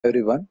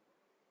Everyone,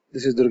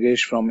 this is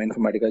Durgesh from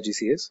Informatica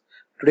GCS.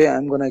 Today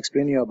I'm going to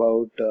explain you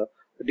about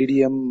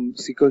DDM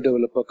SQL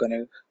Developer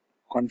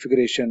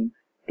configuration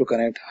to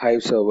connect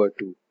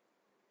Hive2.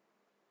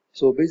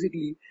 So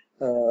basically,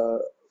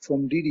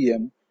 from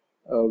DDM,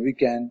 we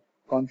can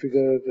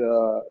configure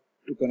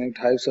to connect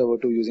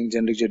Hive2 using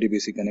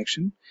GenericJDBC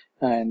connection,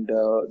 and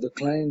the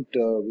client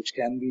which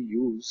can be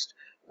used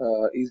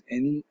is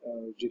any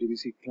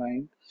JDBC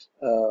client.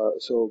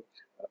 So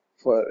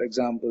for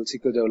example,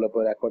 SQL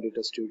Developer,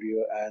 Aquadata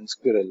Studio, and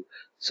Sqrl.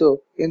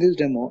 So in this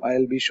demo,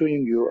 I'll be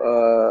showing you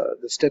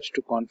the steps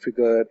to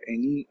configure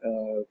any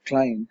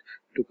client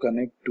to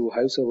connect to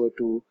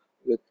Hive2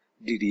 with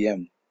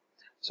DDM.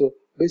 So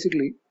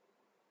basically,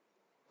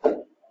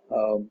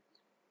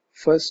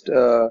 first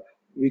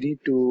we need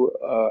to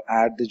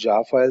add the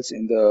jar files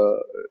in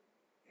the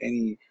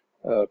any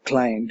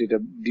client,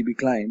 DB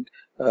client,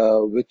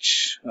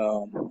 which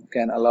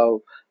can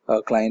allow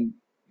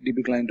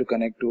DB client to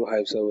connect to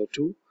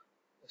Hive2.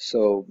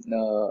 So,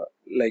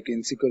 like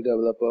in SQL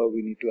Developer,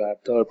 we need to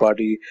add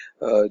third-party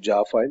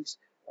jar files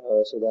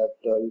so that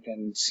you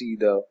can see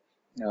the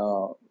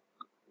uh,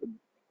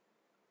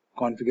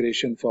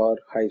 configuration for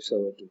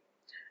Hive2.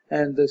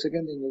 And the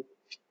second thing is,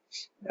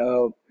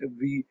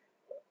 we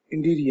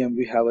in DDM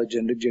we have a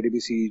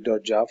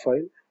GenericJDBC.jar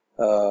file,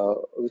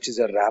 which is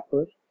a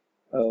wrapper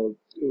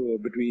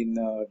between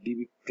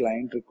DB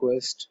client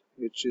request,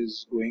 which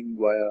is going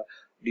via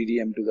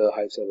DDM to the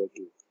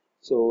Hive2.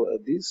 So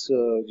this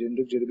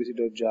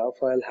GenericJDBC.jar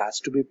file has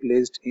to be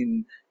placed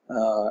in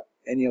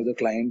any of the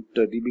client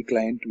DB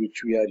client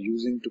which we are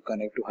using to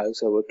connect to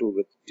Hive2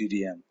 with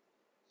DDM.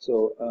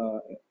 So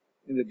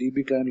in the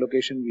DB client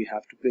location, we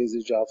have to place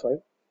this jar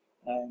file,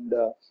 and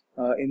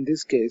in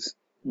this case,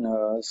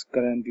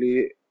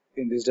 currently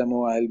in this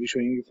demo, I'll be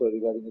showing you for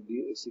regarding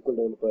the SQL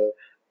Developer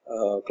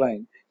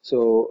client.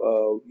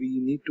 So we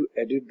need to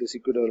edit the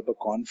SQL Developer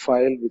conf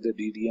file with the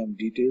DDM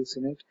details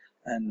in it,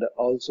 and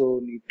also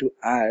need to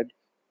add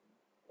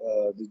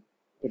the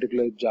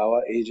particular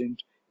Java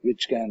agent,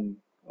 which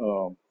can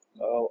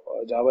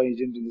Java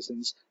agent in the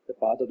sense the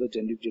path of the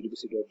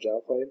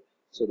GenericJDBC.jar file,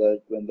 so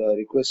that when the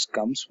request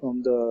comes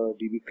from the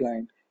DB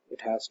client, it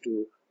has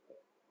to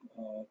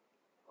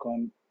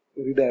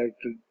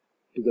redirect it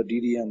to the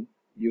DDM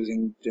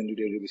using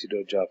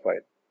GenericJDBC.jar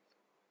file.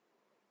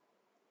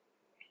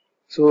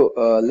 So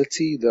let's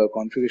see the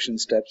configuration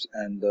steps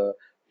and the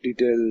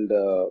detailed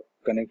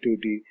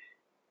connectivity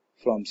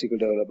from SQL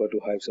Developer to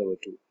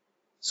Hive2.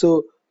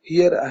 So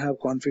here I have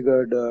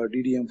configured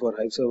DDM for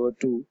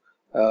Hive2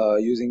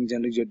 using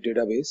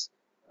GenericJDBC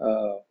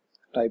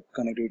type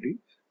connectivity.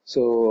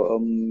 So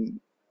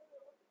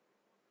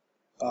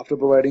after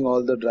providing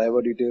all the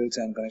driver details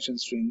and connection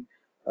string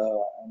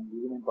and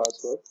username and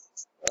password,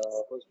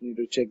 first we need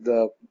to check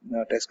the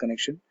test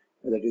connection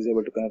that is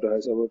able to connect to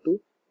Hive2,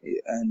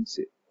 and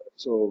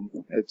so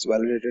it's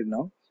validated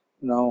now.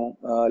 Now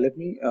let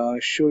me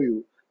show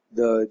you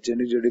the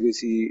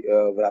GenericJDBC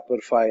wrapper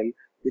file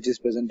which is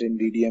present in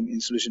DDM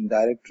installation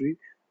directory,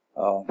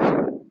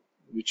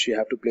 which you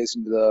have to place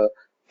into the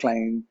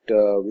client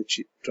which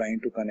is trying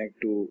to connect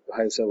to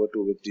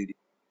Hive2 with DDM.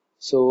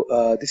 So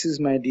this is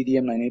my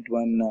DDM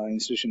 981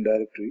 installation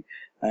directory,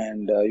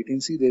 and you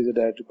can see there is a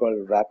directory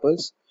called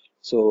wrappers.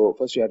 So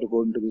first you have to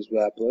go into these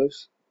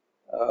wrappers.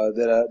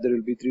 There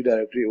will be three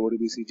directory: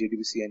 ODBC,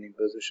 JDBC, and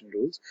imposition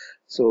rules.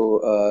 So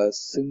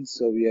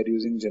since we are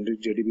using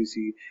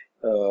GenericJDBC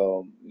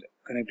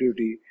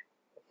connectivity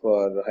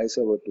for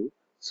Hive2,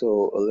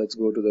 so let's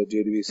go to the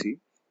JDBC.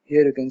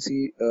 Here you can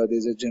see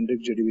there's a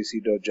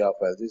GenericJDBC.jar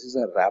file. This is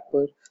a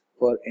wrapper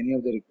for any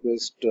of the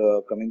requests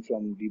coming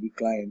from DB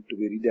client to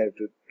be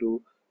redirected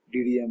to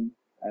DDM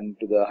and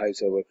to the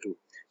Hive2.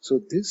 So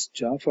this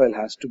jar file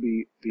has to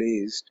be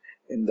placed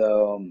in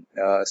the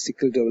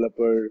SQL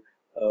Developer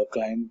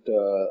client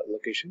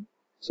location.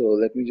 So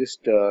let me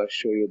just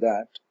show you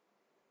that.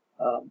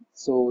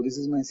 So this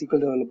is my SQL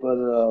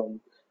Developer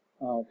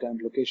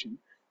client location,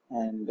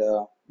 and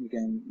we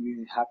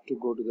have to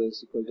go to the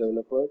SQL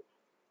Developer,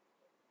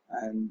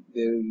 and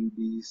there will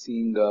be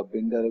seeing a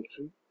bin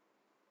directory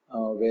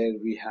where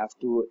we have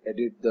to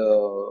edit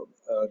the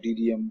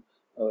DDM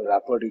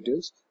wrapper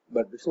details.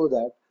 But before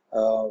that,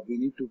 we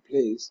need to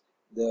place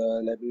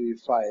the library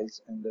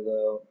files under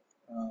the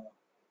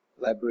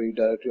library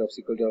directory of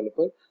SQL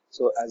Developer.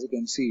 So as you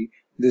can see,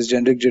 this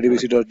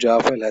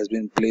GenericJDBC.jar file has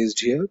been placed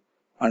here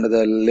under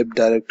the lib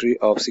directory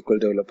of SQL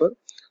Developer.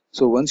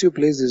 So once you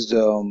place this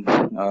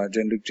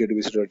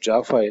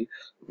GenericJDBC.jar file,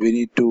 we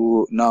need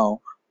to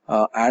now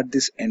add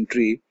this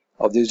entry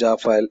of this jar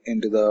file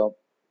into the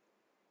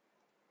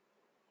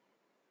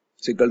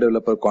SQL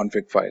Developer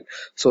config file,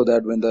 so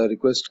that when the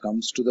request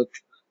comes to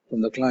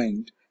from the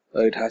client,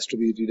 it has to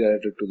be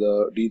redirected to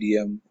the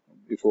DDM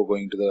before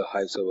going to the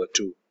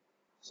Hive2.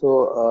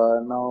 So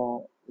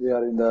now we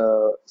are in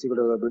the SQL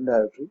Developer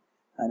directory,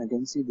 and you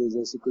can see there is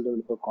a SQL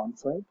Developer conf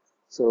file.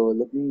 So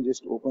let me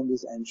just open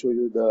this and show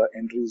you the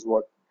entries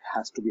what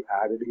has to be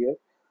added here,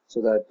 so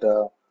that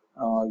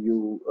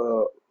you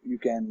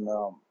can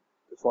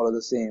follow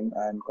the same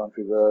and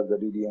configure the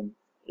DDM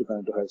to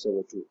connect to Hive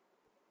Server 2.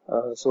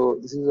 So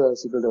this is a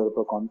SQL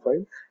Developer Conf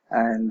file,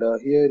 and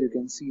here you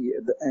can see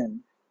at the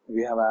end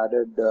we have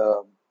added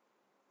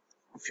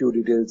few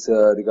details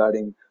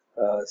regarding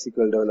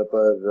SQL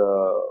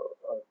Developer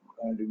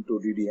connecting to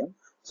DDM.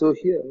 So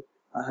here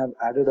I have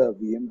added a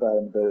VM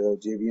parameter, a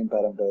JVM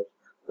parameter,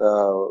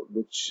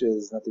 which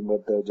is nothing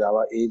but the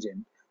Java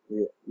agent,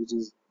 which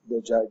is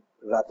the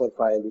wrapper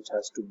file which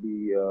has to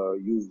be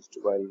used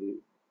while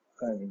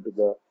connecting to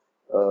the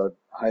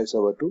Hive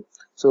Server 2.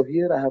 So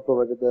here I have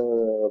provided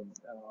the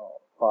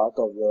path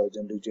of the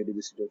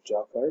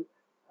GenericJDBC.jar file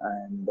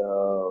and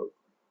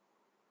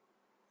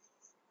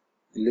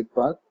lib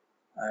path,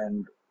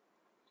 and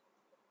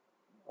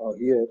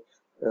here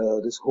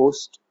this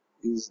host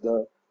is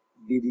the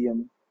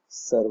DDM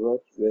server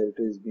where it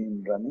is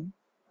being running,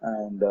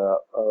 and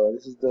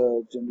this is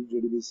the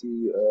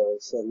GenericJDBC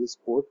service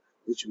port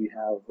which we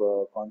have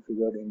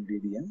configured in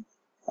DDM.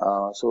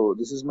 So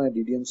this is my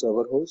DDM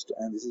server host,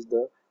 and this is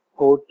the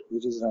port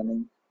which is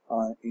running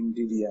in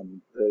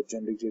DDM, the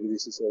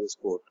GenericJDBC service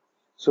port.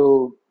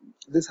 So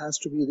this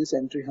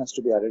entry has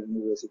to be added into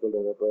the SQL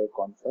Developer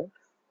Config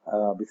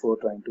before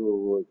trying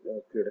to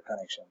create a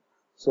connection.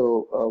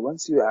 So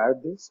once you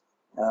add this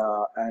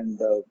and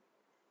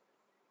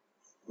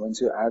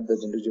once you add the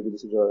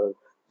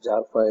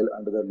GenericJDBC.jar file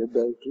under the lib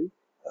directory,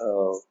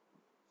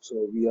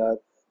 so we are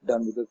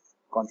done with the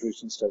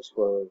configuration steps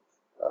for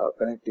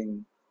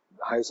connecting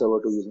Hive Server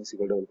 2 using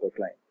SQL Developer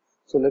Client.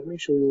 So let me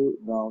show you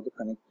now the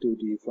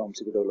connectivity from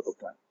SQL Developer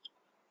Client.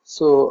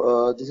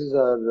 So this is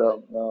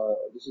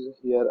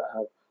here I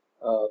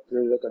have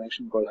created a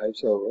connection called Hive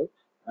Server,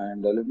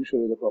 and let me show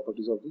you the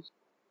properties of this.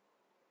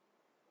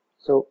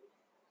 So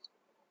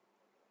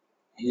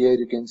here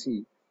you can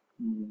see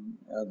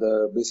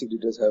the basic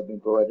details have been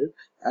provided,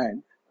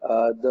 and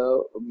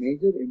the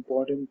major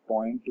important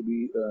point to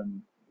be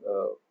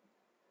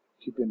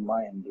keep in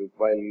mind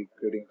while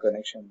creating a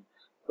connection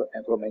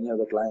from any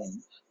other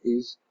client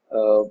is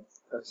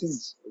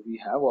since we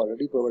have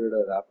already provided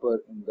a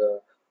wrapper in the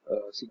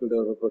SQL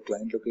Developer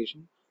client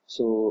location,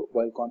 so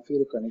while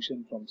configuring a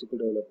connection from SQL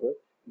Developer,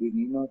 we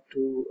need not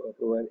to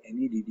provide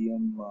any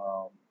DDM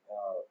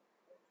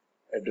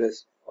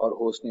address or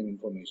hostname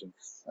information.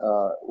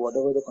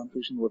 Whatever the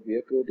configuration what we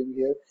are creating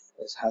here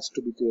has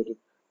to be created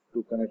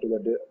to connect to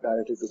the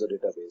directly to the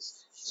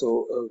database.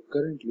 So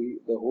currently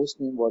the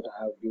hostname what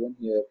I have given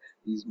here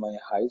is my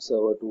Hive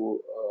Server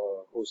 2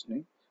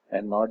 hostname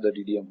and not the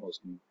DDM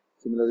hostname.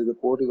 Similarly, the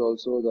port is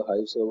also the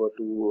Hive Server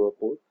 2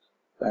 port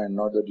and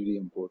not the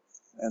DDM port,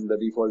 and the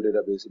default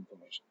database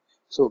information.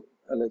 So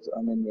when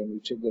we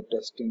check the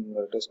test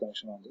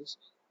connection on this,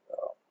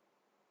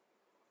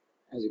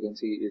 as you can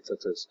see, it's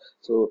success.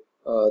 So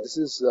this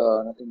is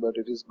nothing but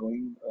it is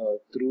going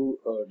through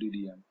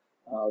DDM.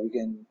 We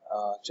can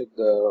check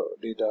the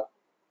data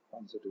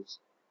once it is.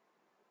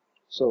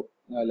 So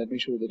let me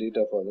show you the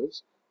data for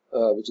this,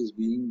 which is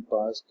being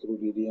passed through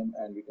DDM,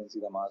 and we can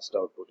see the masked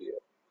output here.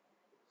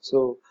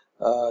 So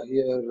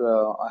here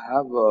I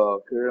have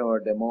created a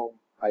demo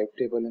Hive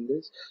table in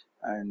this,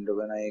 and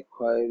when I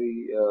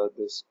query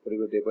this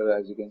particular table,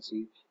 as you can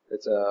see,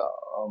 it's a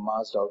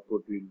masked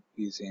output will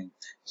be seen.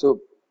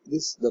 So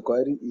the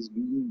query is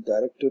being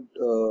directed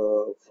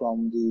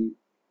from the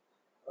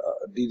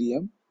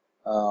DDM,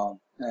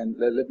 and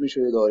let me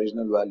show you the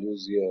original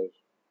values here.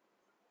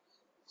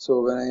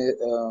 So when I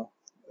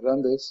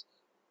run this,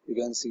 you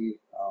can see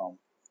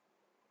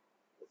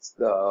it's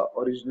the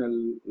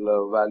original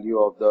value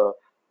of the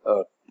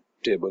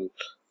table.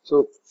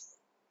 So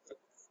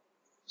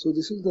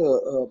this is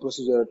the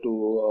procedure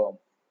to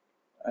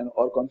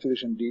or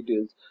configuration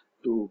details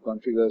to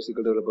configure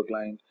SQL Developer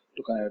Client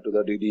to connect to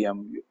the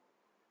DDM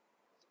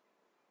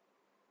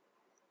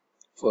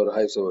for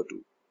Hive Server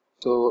 2.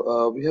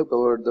 So we have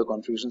covered the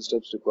configuration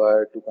steps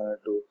required to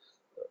connect to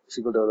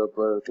SQL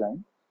Developer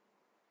Client.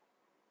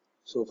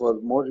 So for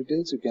more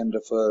details, you can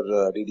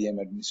refer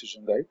DDM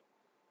administration guide.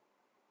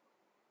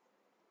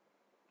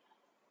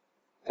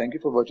 Thank you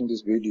for watching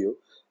this video.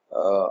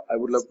 I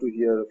would love to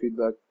hear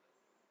feedback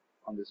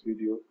on this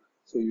video.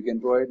 So you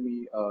can provide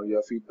me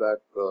your feedback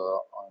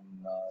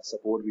on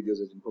support videos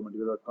at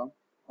informatica.com,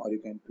 or you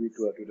can tweet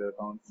to our Twitter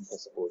account for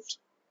support.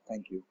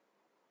 Thank you.